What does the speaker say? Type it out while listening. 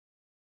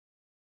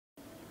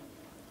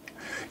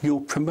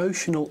Your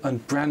promotional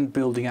and brand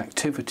building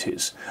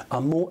activities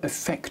are more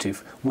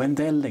effective when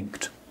they're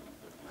linked.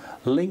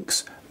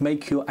 Links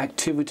make your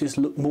activities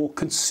look more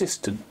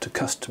consistent to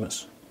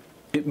customers.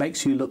 It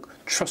makes you look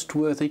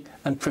trustworthy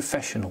and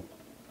professional.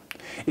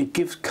 It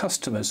gives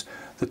customers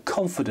the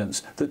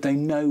confidence that they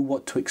know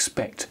what to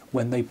expect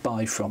when they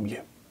buy from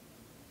you.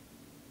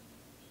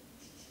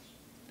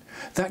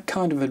 That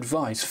kind of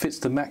advice fits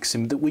the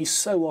maxim that we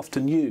so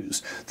often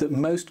use, that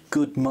most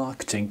good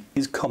marketing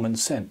is common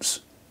sense.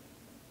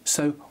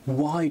 So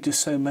why do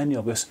so many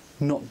of us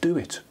not do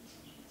it?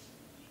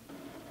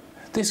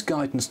 This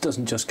guidance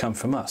doesn't just come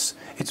from us.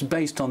 It's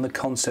based on the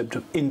concept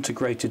of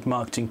integrated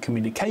marketing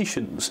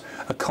communications,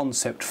 a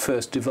concept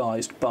first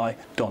devised by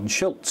Don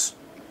Schultz.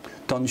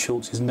 Don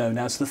Schultz is known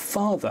as the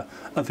father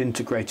of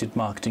integrated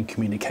marketing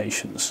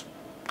communications.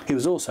 He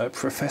was also a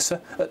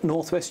professor at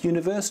Northwest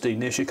University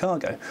near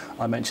Chicago.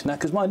 I mention that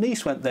because my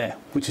niece went there,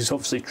 which is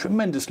obviously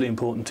tremendously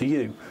important to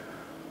you.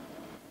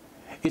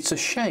 It's a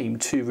shame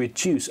to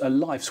reduce a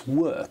life's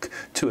work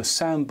to a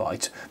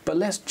soundbite, but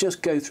let's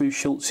just go through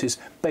Schultz's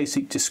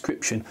basic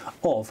description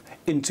of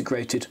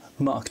integrated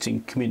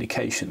marketing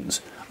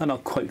communications, and I'll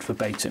quote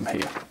verbatim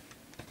here.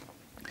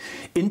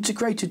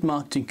 Integrated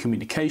marketing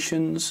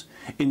communications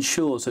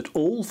ensures that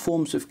all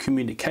forms of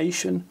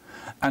communication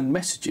and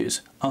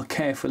messages are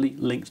carefully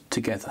linked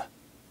together.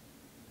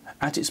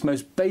 At its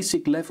most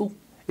basic level,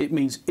 it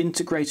means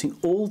integrating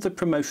all the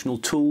promotional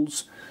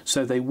tools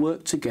so they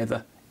work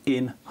together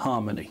in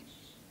harmony.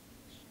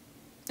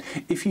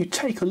 If you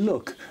take a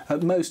look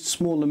at most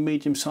small and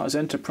medium-sized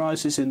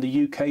enterprises in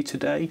the UK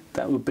today,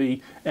 that would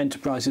be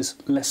enterprises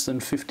less than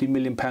 £50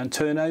 million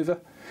turnover,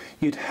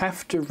 you'd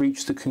have to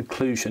reach the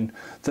conclusion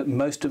that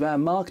most of our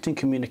marketing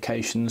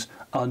communications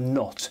are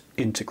not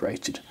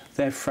integrated.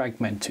 They're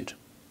fragmented.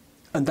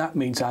 And that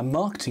means our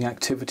marketing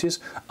activities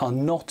are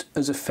not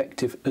as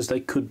effective as they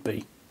could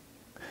be.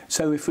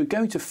 So if we're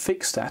going to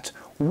fix that,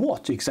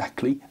 what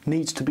exactly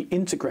needs to be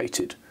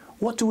integrated?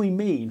 What do we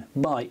mean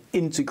by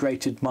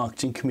integrated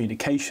marketing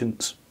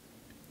communications?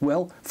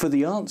 Well, for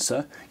the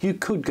answer, you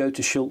could go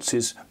to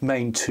Schultz's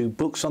main two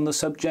books on the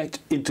subject,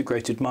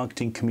 Integrated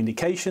Marketing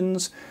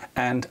Communications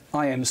and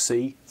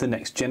IMC, The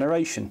Next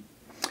Generation.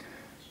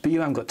 But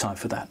you haven't got time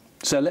for that.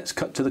 So let's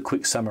cut to the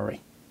quick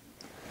summary.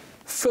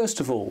 First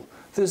of all,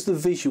 there's the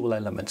visual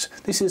element.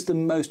 This is the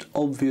most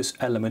obvious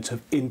element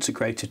of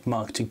integrated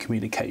marketing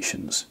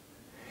communications.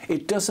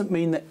 It doesn't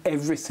mean that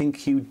everything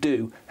you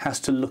do has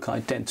to look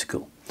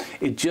identical.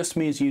 It just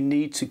means you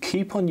need to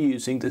keep on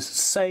using the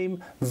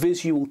same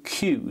visual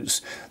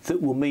cues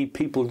that will mean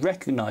people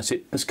recognise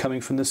it as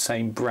coming from the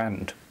same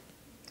brand.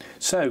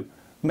 So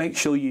make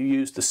sure you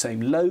use the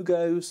same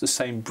logos, the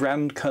same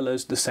brand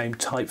colours, the same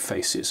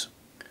typefaces.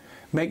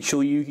 Make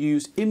sure you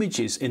use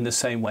images in the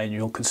same way in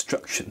your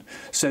construction.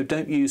 So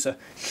don't use a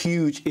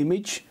huge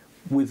image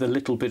with a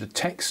little bit of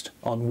text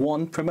on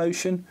one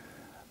promotion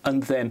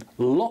and then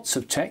lots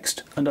of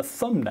text and a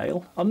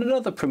thumbnail on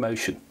another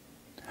promotion.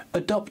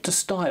 Adopt a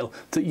style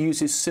that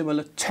uses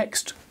similar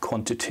text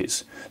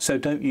quantities. So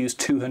don't use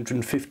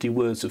 250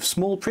 words of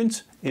small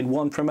print in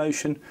one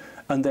promotion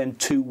and then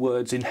 2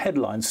 words in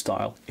headline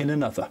style in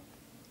another.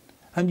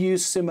 And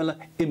use similar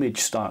image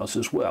styles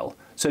as well.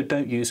 So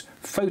don't use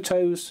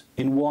photos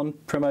in one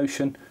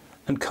promotion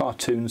and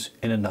cartoons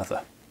in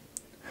another.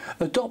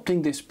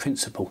 Adopting this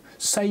principle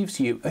saves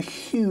you a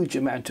huge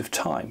amount of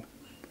time.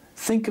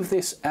 Think of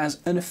this as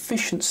an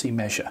efficiency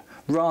measure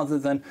rather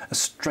than a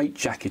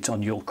straitjacket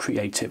on your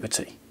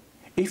creativity.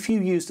 If you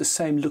use the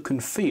same look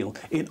and feel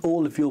in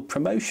all of your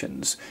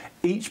promotions,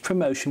 each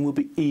promotion will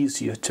be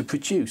easier to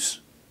produce.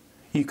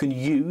 You can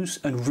use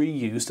and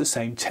reuse the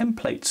same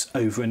templates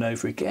over and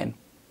over again.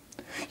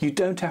 You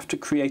don't have to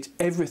create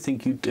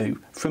everything you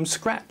do from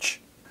scratch.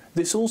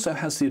 This also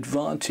has the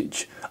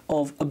advantage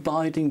of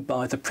abiding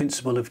by the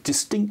principle of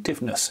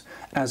distinctiveness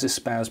as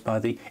espoused by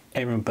the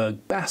Ehrenberg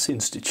Bass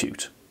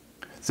Institute.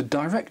 The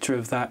director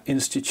of that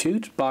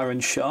institute,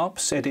 Byron Sharp,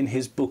 said in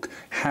his book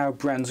How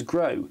Brands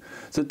Grow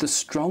that the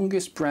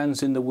strongest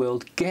brands in the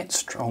world get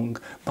strong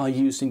by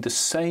using the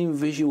same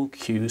visual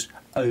cues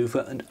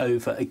over and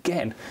over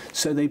again,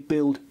 so they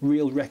build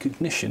real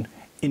recognition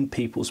in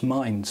people's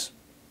minds.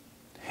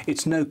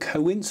 It's no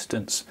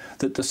coincidence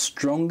that the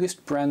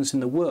strongest brands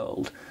in the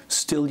world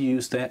still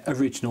use their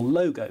original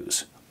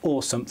logos,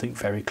 or something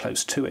very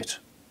close to it.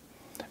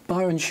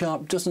 Byron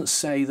Sharp doesn't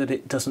say that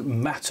it doesn't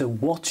matter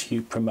what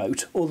you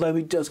promote, although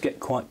he does get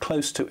quite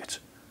close to it.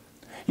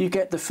 You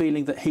get the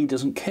feeling that he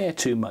doesn't care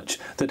too much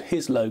that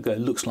his logo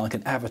looks like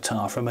an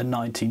avatar from a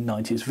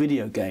 1990s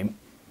video game.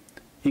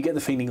 You get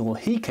the feeling all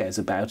he cares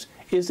about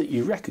is that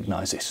you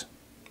recognise it.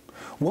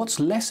 What's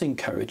less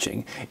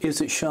encouraging is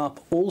that Sharp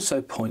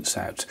also points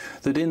out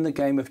that in the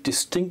game of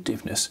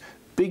distinctiveness,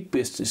 big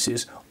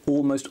businesses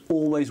almost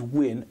always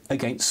win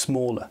against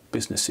smaller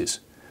businesses.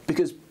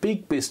 Because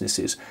big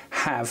businesses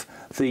have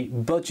the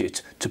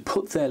budget to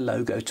put their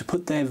logo, to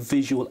put their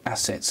visual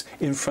assets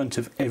in front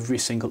of every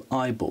single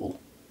eyeball.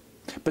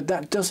 But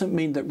that doesn't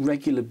mean that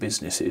regular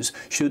businesses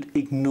should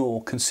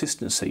ignore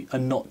consistency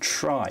and not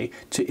try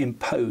to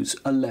impose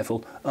a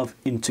level of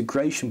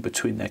integration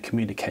between their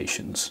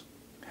communications.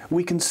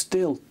 We can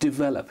still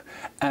develop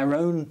our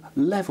own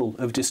level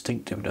of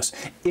distinctiveness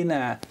in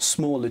our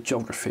smaller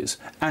geographies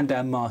and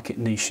our market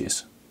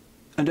niches.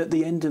 And at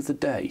the end of the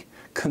day,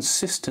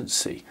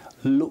 consistency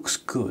looks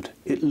good,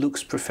 it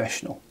looks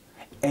professional,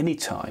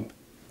 anytime,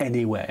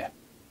 anywhere.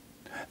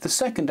 The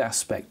second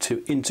aspect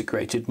to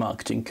integrated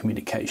marketing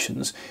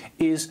communications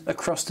is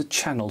across the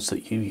channels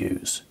that you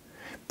use.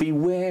 Be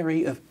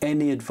wary of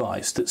any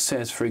advice that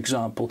says, for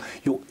example,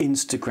 your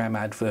Instagram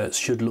adverts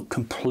should look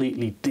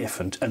completely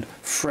different and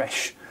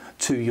fresh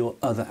to your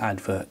other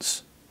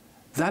adverts.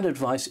 That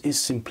advice is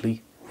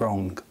simply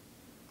wrong.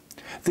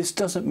 This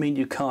doesn't mean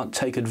you can't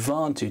take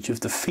advantage of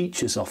the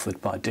features offered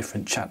by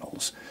different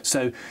channels.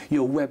 So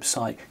your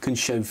website can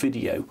show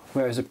video,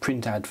 whereas a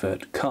print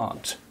advert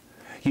can't.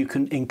 You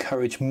can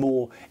encourage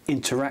more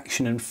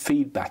interaction and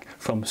feedback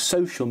from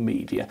social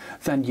media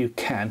than you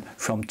can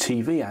from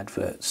TV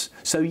adverts.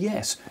 So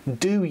yes,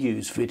 do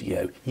use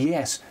video.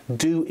 Yes,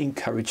 do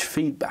encourage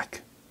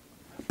feedback.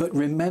 But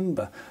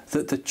remember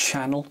that the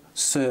channel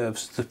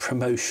serves the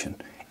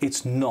promotion.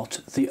 It's not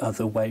the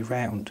other way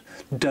round.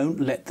 Don't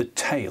let the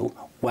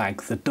tail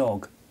wag the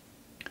dog.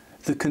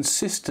 The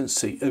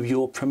consistency of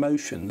your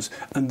promotions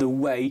and the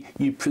way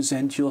you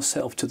present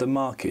yourself to the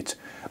market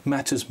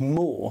matters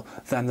more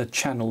than the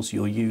channels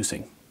you're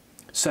using.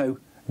 So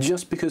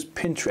just because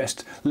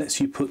Pinterest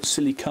lets you put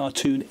silly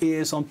cartoon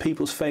ears on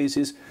people's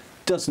faces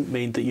doesn't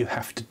mean that you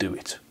have to do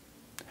it.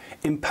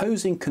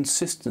 Imposing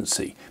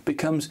consistency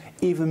becomes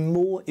even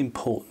more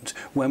important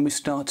when we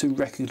start to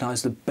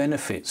recognise the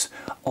benefits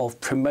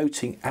of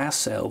promoting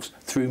ourselves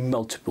through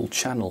multiple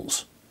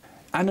channels.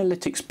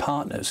 Analytics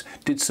Partners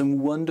did some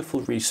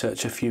wonderful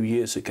research a few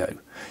years ago,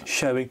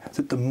 showing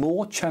that the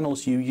more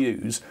channels you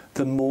use,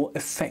 the more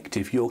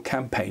effective your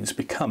campaigns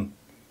become.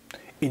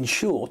 In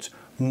short,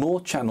 more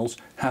channels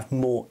have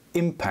more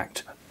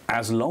impact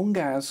as long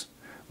as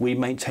we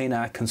maintain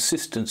our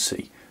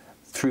consistency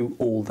through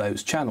all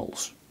those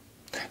channels.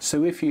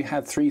 So if you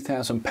had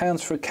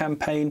 £3,000 for a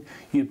campaign,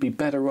 you'd be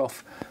better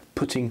off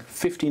putting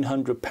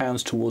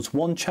 £1,500 towards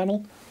one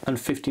channel and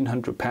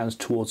 £1,500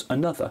 towards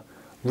another,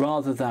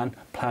 rather than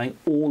playing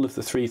all of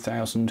the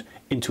 3,000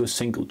 into a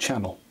single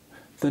channel.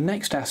 The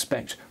next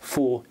aspect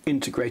for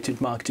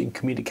integrated marketing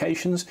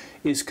communications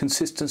is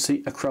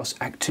consistency across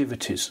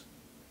activities.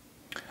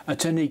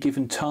 At any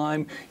given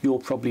time, you're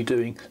probably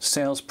doing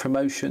sales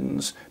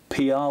promotions,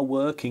 PR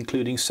work,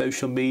 including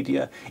social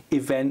media,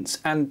 events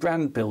and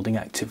brand building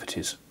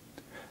activities.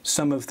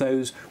 Some of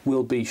those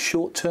will be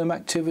short-term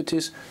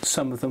activities,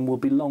 some of them will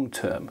be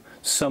long-term.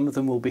 Some of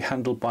them will be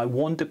handled by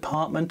one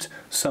department,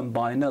 some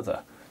by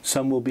another.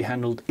 Some will be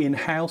handled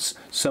in-house,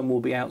 some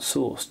will be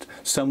outsourced.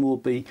 Some will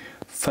be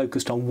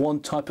focused on one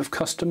type of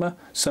customer,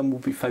 some will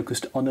be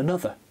focused on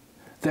another.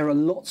 There are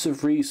lots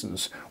of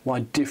reasons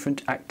why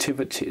different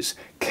activities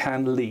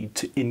can lead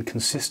to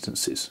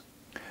inconsistencies.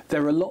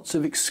 There are lots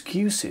of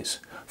excuses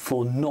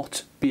for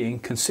not being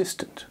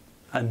consistent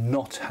and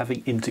not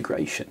having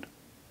integration.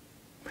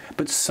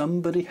 But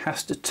somebody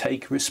has to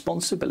take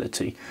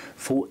responsibility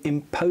for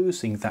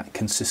imposing that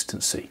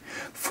consistency,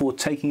 for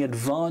taking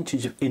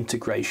advantage of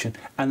integration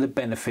and the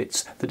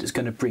benefits that it's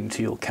going to bring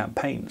to your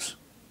campaigns.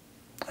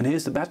 And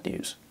here's the bad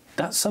news.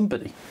 That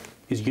somebody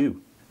is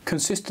you.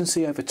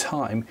 Consistency over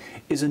time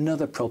is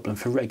another problem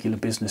for regular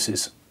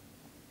businesses.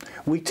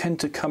 We tend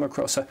to come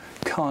across a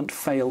can't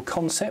fail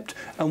concept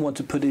and want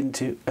to put it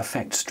into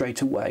effect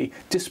straight away,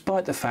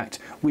 despite the fact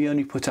we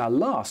only put our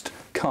last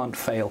can't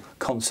fail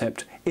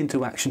concept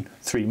into action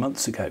 3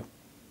 months ago.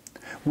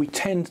 We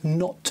tend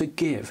not to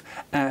give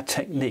our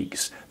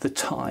techniques the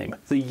time,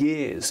 the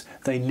years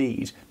they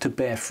need to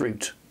bear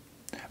fruit.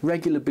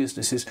 Regular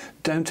businesses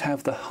don't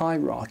have the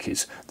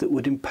hierarchies that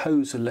would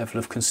impose a level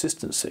of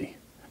consistency.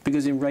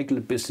 Because in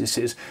regular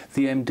businesses,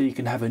 the MD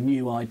can have a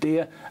new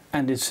idea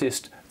and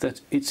insist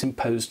that it's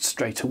imposed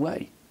straight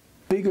away.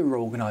 Bigger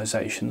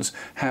organisations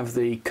have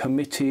the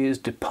committees,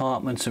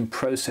 departments and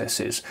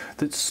processes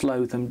that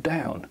slow them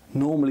down.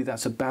 Normally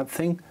that's a bad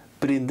thing,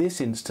 but in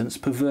this instance,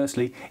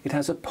 perversely, it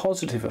has a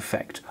positive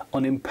effect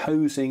on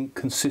imposing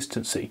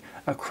consistency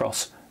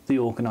across the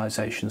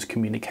organisation's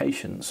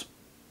communications.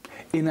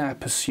 In our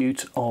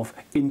pursuit of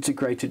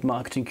integrated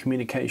marketing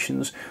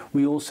communications,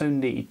 we also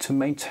need to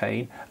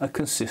maintain a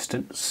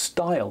consistent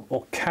style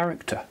or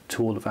character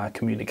to all of our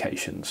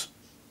communications.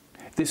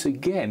 This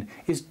again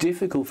is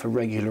difficult for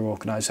regular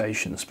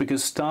organisations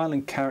because style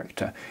and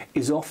character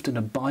is often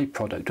a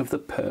byproduct of the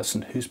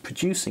person who's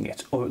producing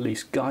it, or at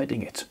least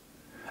guiding it.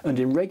 And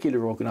in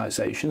regular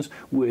organisations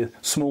with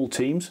small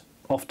teams,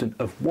 often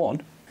of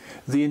one,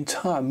 the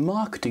entire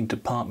marketing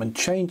department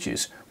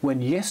changes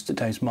when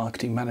yesterday's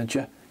marketing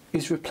manager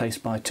is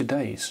replaced by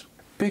today's.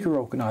 Bigger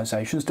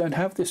organisations don't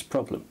have this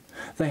problem.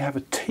 They have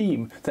a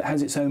team that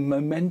has its own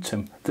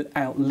momentum that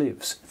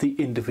outlives the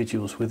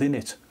individuals within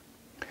it.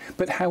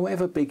 But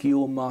however big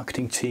your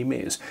marketing team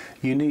is,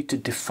 you need to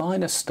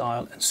define a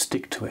style and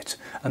stick to it.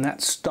 And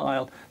that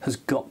style has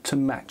got to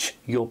match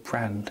your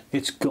brand.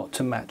 It's got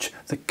to match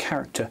the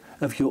character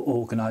of your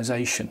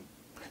organisation.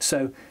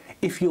 So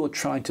if you're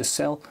trying to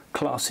sell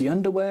classy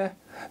underwear,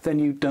 then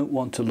you don't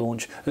want to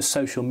launch a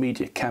social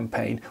media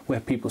campaign where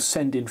people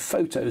send in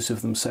photos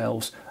of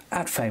themselves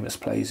at famous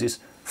places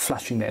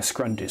flashing their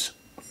scrundies.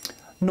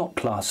 Not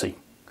classy.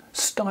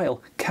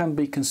 Style can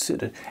be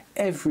considered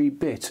every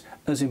bit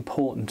as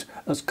important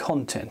as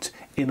content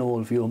in all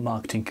of your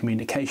marketing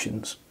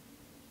communications.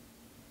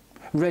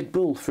 Red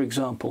Bull, for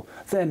example,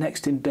 their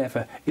next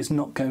endeavour is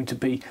not going to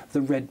be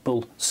the Red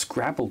Bull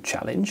Scrabble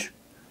Challenge.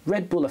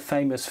 Red Bull are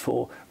famous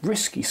for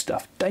risky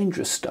stuff,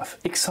 dangerous stuff,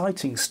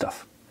 exciting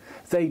stuff.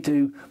 They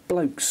do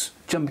blokes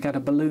jumping out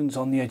of balloons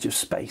on the edge of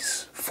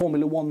space,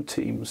 Formula One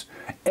teams,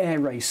 air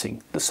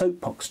racing, the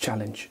Soapbox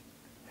Challenge.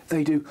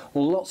 They do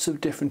lots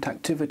of different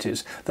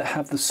activities that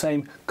have the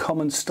same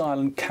common style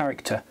and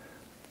character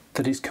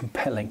that is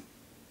compelling.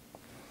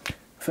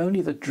 If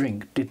only the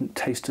drink didn't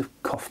taste of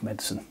cough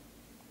medicine.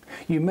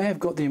 You may have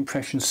got the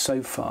impression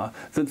so far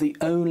that the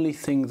only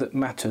thing that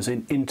matters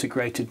in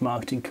integrated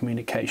marketing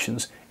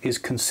communications is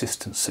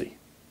consistency.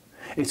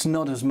 It's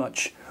not as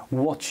much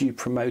what you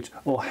promote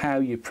or how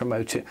you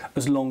promote it,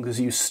 as long as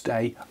you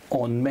stay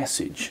on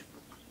message.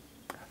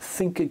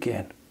 Think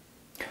again.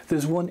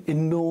 There's one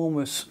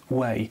enormous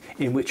way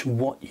in which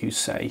what you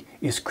say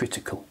is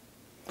critical,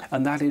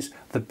 and that is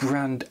the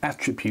brand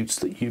attributes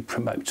that you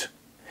promote.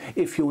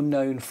 If you're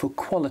known for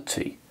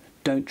quality,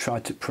 don't try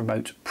to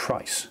promote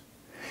price.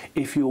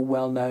 If you're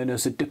well known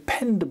as a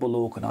dependable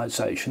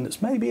organisation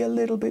that's maybe a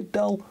little bit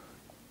dull,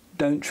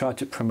 don't try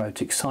to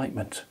promote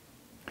excitement.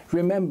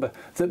 Remember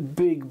that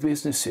big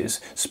businesses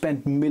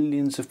spend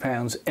millions of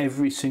pounds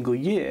every single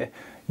year,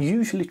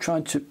 usually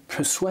trying to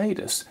persuade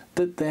us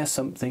that they're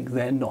something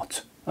they're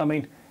not. I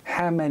mean,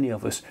 how many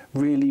of us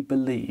really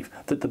believe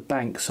that the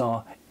banks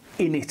are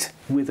in it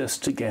with us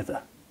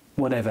together,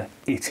 whatever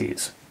it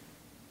is?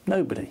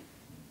 Nobody.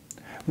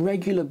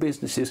 Regular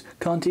businesses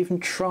can't even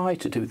try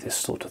to do this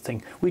sort of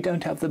thing. We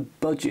don't have the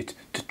budget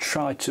to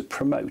try to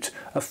promote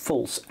a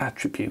false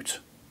attribute.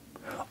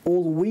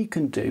 All we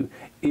can do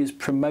is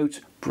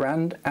promote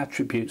brand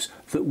attributes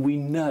that we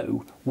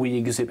know we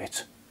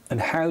exhibit.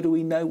 And how do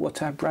we know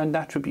what our brand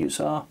attributes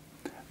are?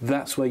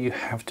 That's where you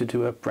have to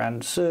do a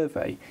brand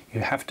survey.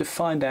 You have to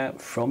find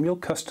out from your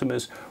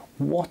customers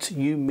what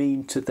you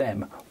mean to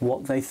them,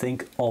 what they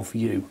think of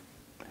you.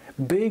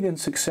 Big and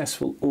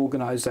successful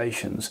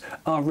organisations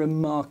are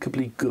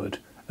remarkably good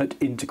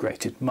at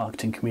integrated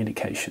marketing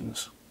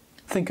communications.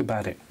 Think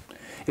about it.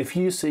 If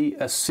you see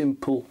a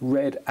simple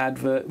red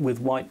advert with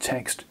white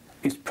text,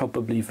 it's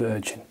probably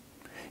Virgin.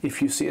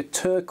 If you see a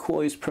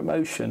turquoise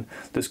promotion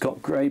that's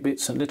got grey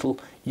bits and little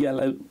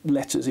yellow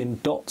letters in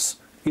dots,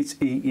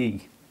 it's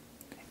EE.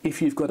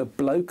 If you've got a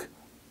bloke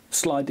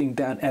sliding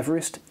down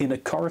Everest in a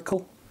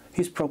coracle,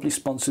 he's probably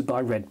sponsored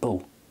by Red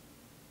Bull.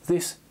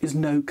 This is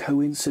no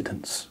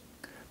coincidence.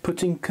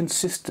 Putting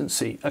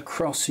consistency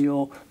across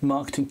your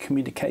marketing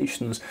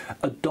communications,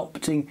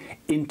 adopting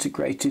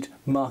integrated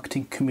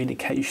marketing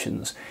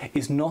communications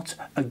is not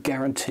a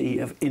guarantee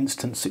of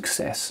instant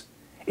success.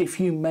 If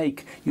you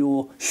make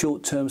your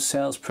short-term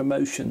sales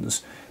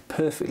promotions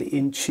perfectly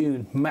in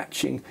tune,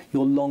 matching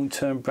your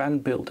long-term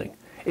brand building,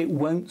 it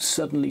won't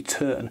suddenly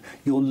turn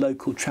your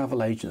local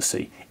travel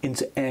agency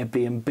into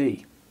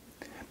Airbnb.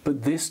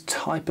 But this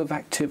type of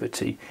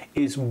activity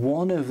is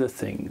one of the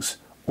things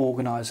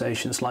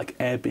organisations like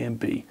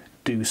Airbnb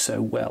do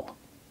so well.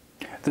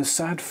 The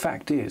sad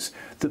fact is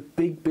that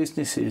big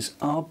businesses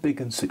are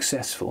big and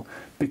successful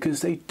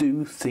because they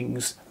do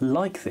things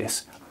like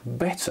this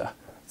better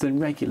than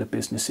regular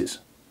businesses.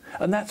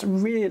 And that's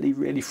really,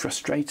 really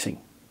frustrating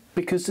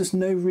because there's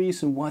no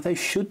reason why they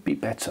should be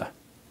better.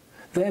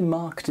 Their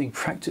marketing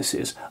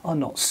practices are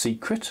not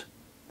secret.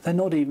 They're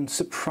not even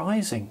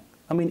surprising.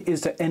 I mean,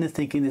 is there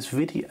anything in this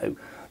video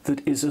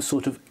that is a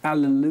sort of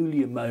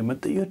hallelujah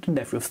moment that you'd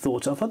never have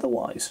thought of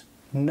otherwise?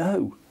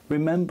 No.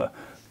 Remember,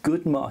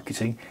 good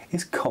marketing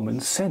is common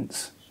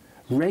sense.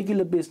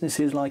 Regular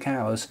businesses like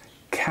ours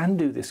can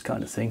do this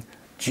kind of thing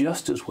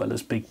just as well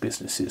as big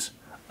businesses,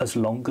 as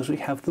long as we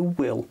have the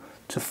will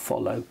to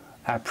follow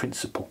our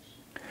principle.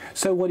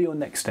 So what are your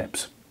next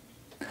steps?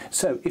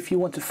 So if you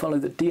want to follow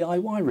the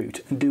DIY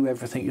route and do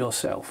everything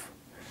yourself,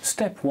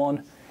 step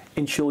 1,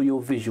 ensure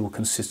your visual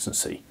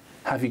consistency.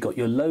 Have you got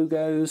your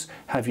logos?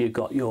 Have you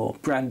got your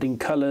branding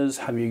colours?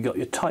 Have you got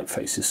your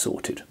typefaces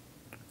sorted?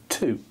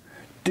 2,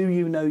 do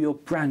you know your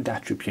brand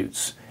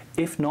attributes?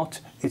 If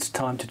not, it's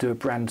time to do a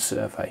brand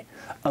survey.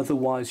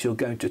 Otherwise, you're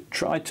going to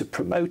try to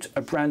promote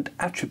a brand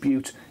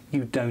attribute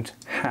you don't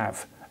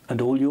have, and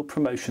all your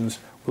promotions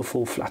will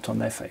fall flat on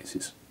their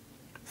faces.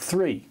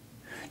 3,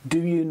 do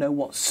you know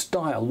what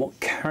style, what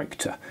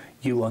character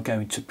you are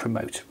going to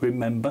promote?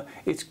 Remember,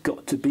 it's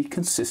got to be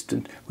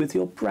consistent with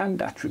your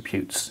brand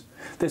attributes.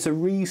 There's a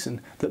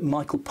reason that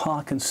Michael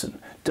Parkinson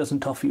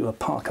doesn't offer you a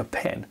Parker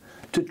pen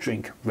to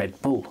drink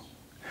Red Bull.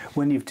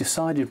 When you've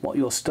decided what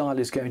your style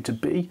is going to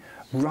be,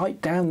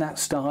 write down that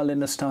style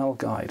in a style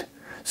guide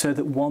so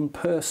that one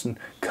person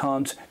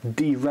can't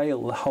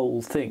derail the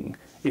whole thing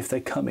if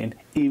they come in,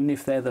 even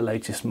if they're the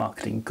latest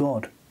marketing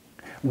god.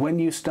 When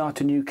you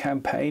start a new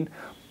campaign,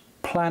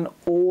 plan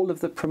all of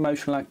the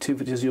promotional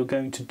activities you're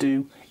going to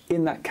do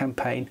in that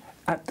campaign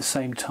at the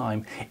same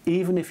time,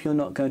 even if you're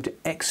not going to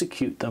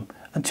execute them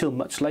until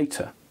much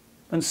later.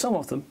 And some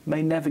of them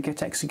may never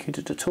get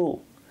executed at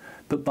all.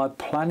 But by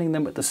planning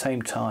them at the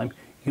same time,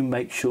 you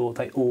make sure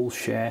they all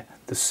share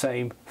the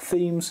same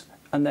themes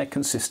and they're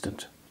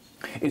consistent.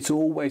 It's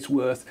always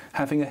worth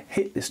having a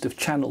hit list of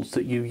channels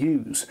that you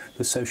use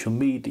for social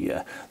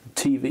media,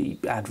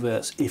 TV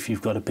adverts if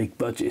you've got a big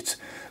budget,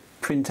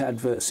 print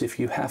adverts if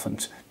you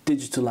haven't,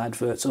 digital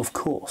adverts of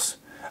course.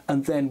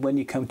 And then when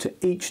you come to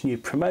each new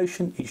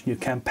promotion, each new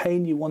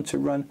campaign you want to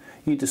run,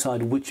 you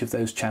decide which of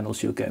those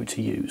channels you're going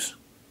to use.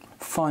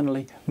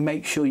 Finally,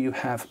 make sure you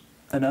have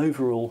an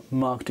overall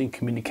marketing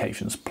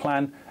communications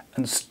plan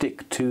and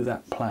stick to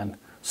that plan.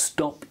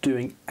 Stop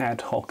doing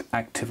ad hoc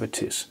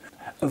activities.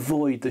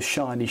 Avoid the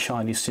shiny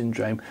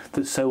syndrome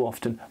that so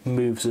often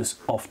moves us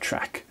off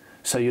track.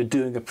 So you're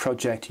doing a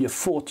project, you're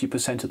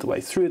 40% of the way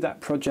through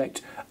that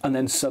project, and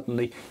then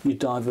suddenly you're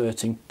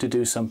diverting to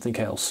do something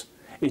else.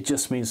 It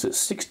just means that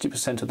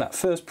 60% of that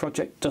first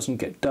project doesn't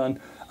get done,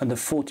 and the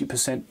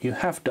 40% you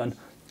have done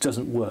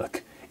doesn't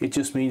work. It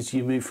just means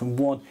you move from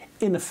one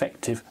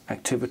ineffective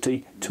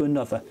activity to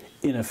another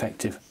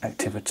ineffective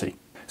activity.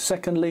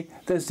 Secondly,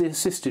 there's the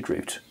assisted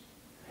route.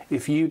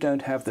 If you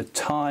don't have the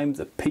time,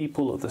 the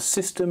people, or the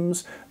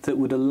systems that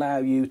would allow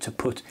you to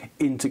put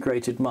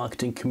integrated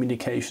marketing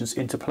communications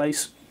into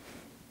place,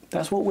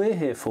 that's what we're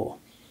here for.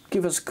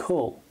 Give us a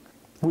call.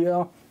 We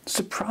are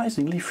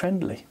surprisingly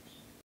friendly.